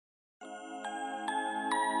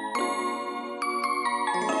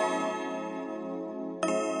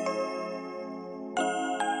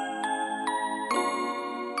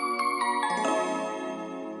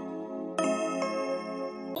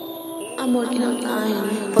I'm working on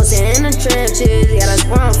time. Posted in the trenches, got us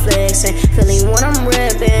born flexing. Feeling what I'm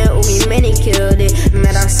ripping, ooh, many killed it.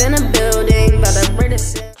 Met us in the building, about to break the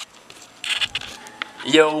set.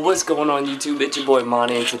 Yo, what's going on YouTube? It's your boy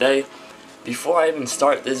Monty, and today, before I even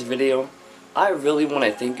start this video, I really want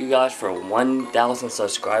to thank you guys for 1,000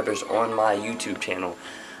 subscribers on my YouTube channel.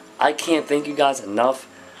 I can't thank you guys enough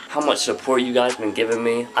how much support you guys been giving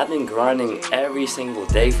me. I've been grinding every single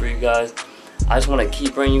day for you guys. I just want to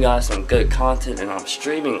keep bringing you guys some good content, and I'm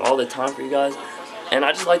streaming all the time for you guys. And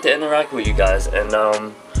I just like to interact with you guys, and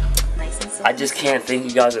I just can't thank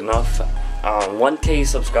you guys enough. 1K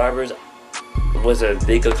subscribers was a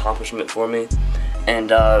big accomplishment for me,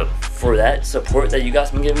 and for that support that you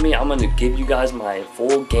guys been giving me, I'm going to give you guys my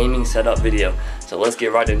full gaming setup video. So let's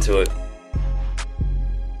get right into it.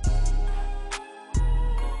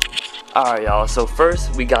 Alright y'all, so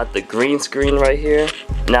first we got the green screen right here.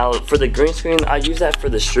 Now for the green screen, I use that for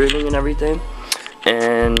the streaming and everything.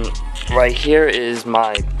 And right here is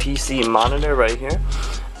my PC monitor right here.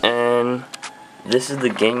 And this is the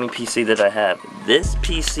gaming PC that I have. This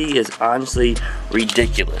PC is honestly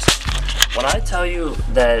ridiculous. When I tell you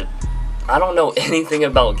that I don't know anything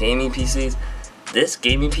about gaming PCs, this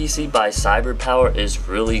gaming PC by CyberPower is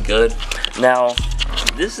really good. Now,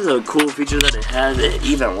 this is a cool feature that it has. It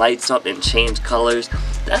even lights up and changes colors.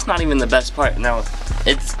 That's not even the best part. Now,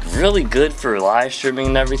 it's really good for live streaming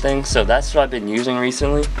and everything, so that's what I've been using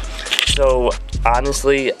recently. So,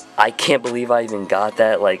 honestly, I can't believe I even got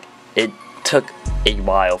that. Like, it took a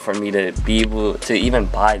while for me to be able to even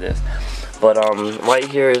buy this. But, right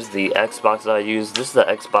here is the Xbox that I use. This is the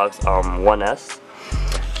Xbox One S.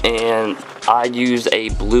 And I use a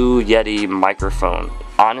Blue Yeti microphone.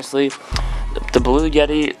 Honestly, the Blue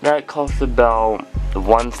Yeti, that costs about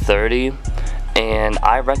 $130, and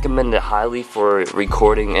I recommend it highly for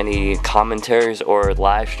recording any commentaries or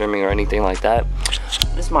live streaming or anything like that.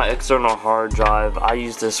 This is my external hard drive. I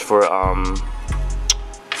use this for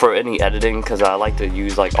any editing, because I like to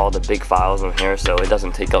use like all the big files on here so it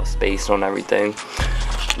doesn't take up space on everything.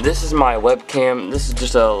 This is my webcam. This is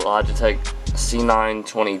just a Logitech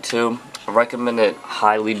C922. I recommend it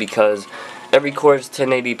highly because it records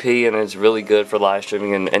 1080p and it's really good for live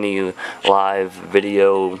streaming and any live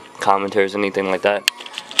video commentaries, anything like that.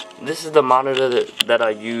 This is the monitor that I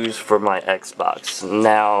use for my Xbox.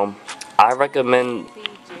 Now, I recommend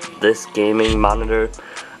this gaming monitor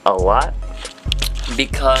a lot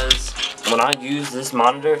because when I use this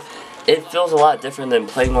monitor, it feels a lot different than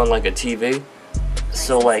playing on like a TV.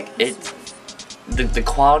 So like the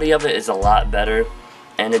quality of it is a lot better,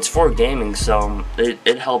 and it's for gaming, so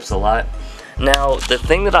it helps a lot. Now, the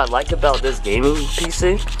thing that I like about this gaming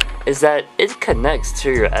PC is that it connects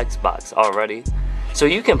to your Xbox already. So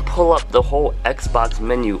you can pull up the whole Xbox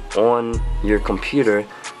menu on your computer,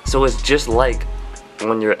 so it's just like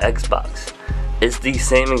on your Xbox. It's the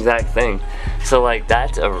same exact thing. So like,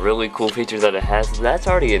 that's a really cool feature that it has. That's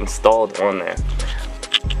already installed on there.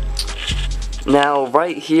 Now,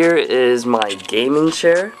 right here is my gaming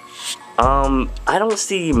chair. I don't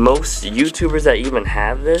see most YouTubers that even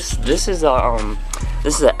have this. This is an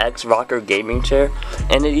X-Rocker gaming chair,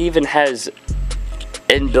 and it even has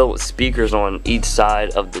inbuilt speakers on each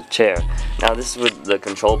side of the chair. Now, this is with the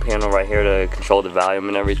control panel right here to control the volume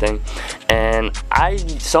and everything. And I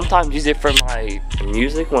sometimes use it for my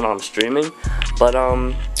music when I'm streaming, but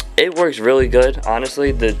it works really good.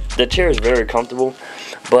 Honestly, the chair is very comfortable.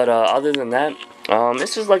 But other than that,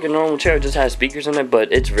 it's just like a normal chair. It just has speakers in it,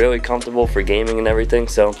 but it's really comfortable for gaming and everything,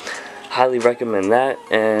 so highly recommend that.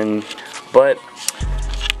 But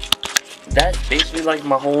that's basically like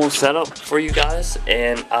my whole setup for you guys,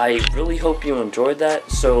 and I really hope you enjoyed that.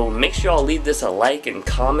 So make sure y'all leave this a like and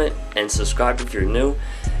comment and subscribe if you're new,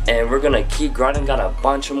 and we're gonna keep grinding. Got a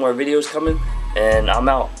bunch of more videos coming, and I'm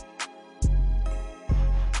out.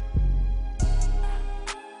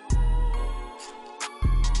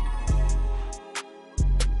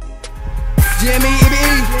 Jimmy,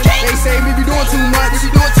 they say me be doing too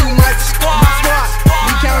much.